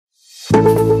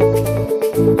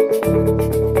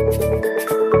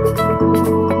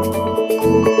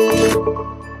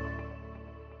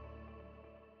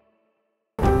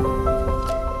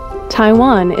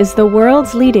Taiwan is the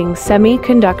world's leading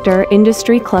semiconductor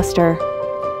industry cluster.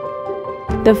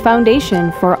 The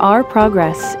foundation for our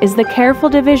progress is the careful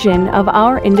division of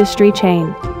our industry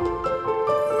chain.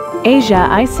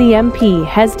 AsiaICMP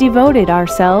has devoted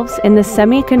ourselves in the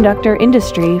semiconductor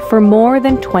industry for more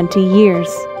than 20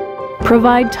 years.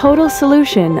 Provide total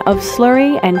solution of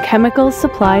slurry and chemical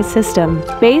supply system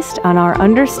based on our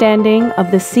understanding of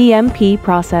the CMP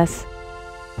process.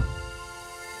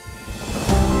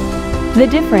 The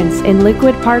difference in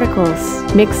liquid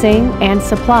particles, mixing, and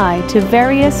supply to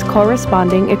various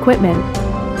corresponding equipment.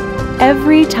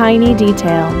 Every tiny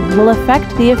detail will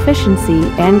affect the efficiency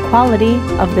and quality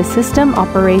of the system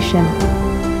operation.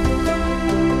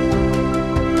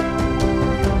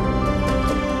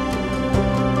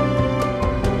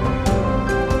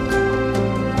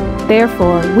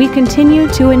 Therefore, we continue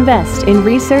to invest in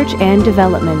research and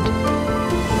development,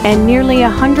 and nearly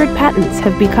 100 patents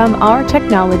have become our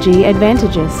technology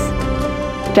advantages.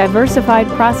 Diversified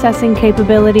processing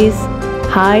capabilities,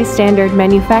 high standard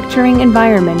manufacturing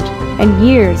environment, and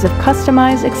years of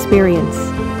customized experience.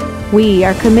 We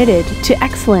are committed to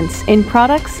excellence in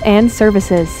products and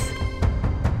services.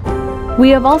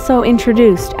 We have also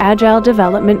introduced agile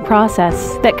development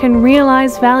process that can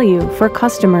realize value for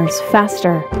customers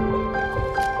faster.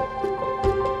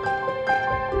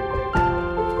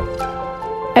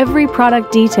 Every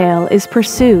product detail is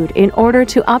pursued in order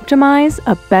to optimize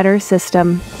a better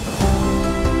system.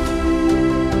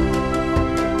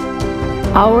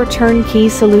 Our turnkey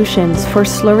solutions for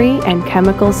slurry and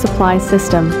chemical supply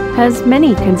system has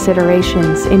many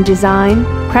considerations in design,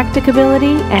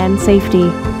 practicability, and safety.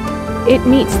 It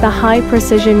meets the high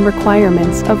precision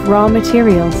requirements of raw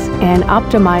materials and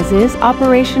optimizes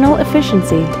operational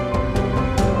efficiency.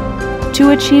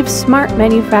 To achieve smart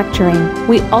manufacturing,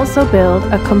 we also build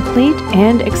a complete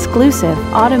and exclusive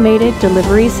automated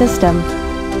delivery system.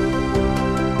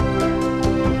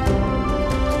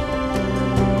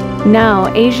 Now,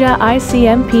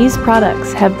 AsiaICMP's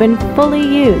products have been fully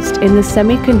used in the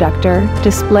semiconductor,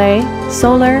 display,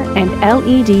 solar, and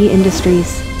LED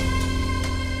industries.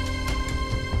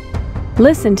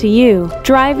 Listen to you.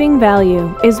 Driving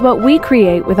value is what we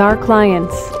create with our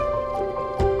clients.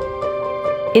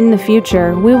 In the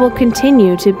future, we will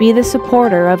continue to be the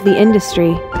supporter of the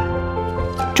industry,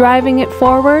 driving it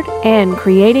forward and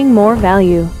creating more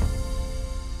value.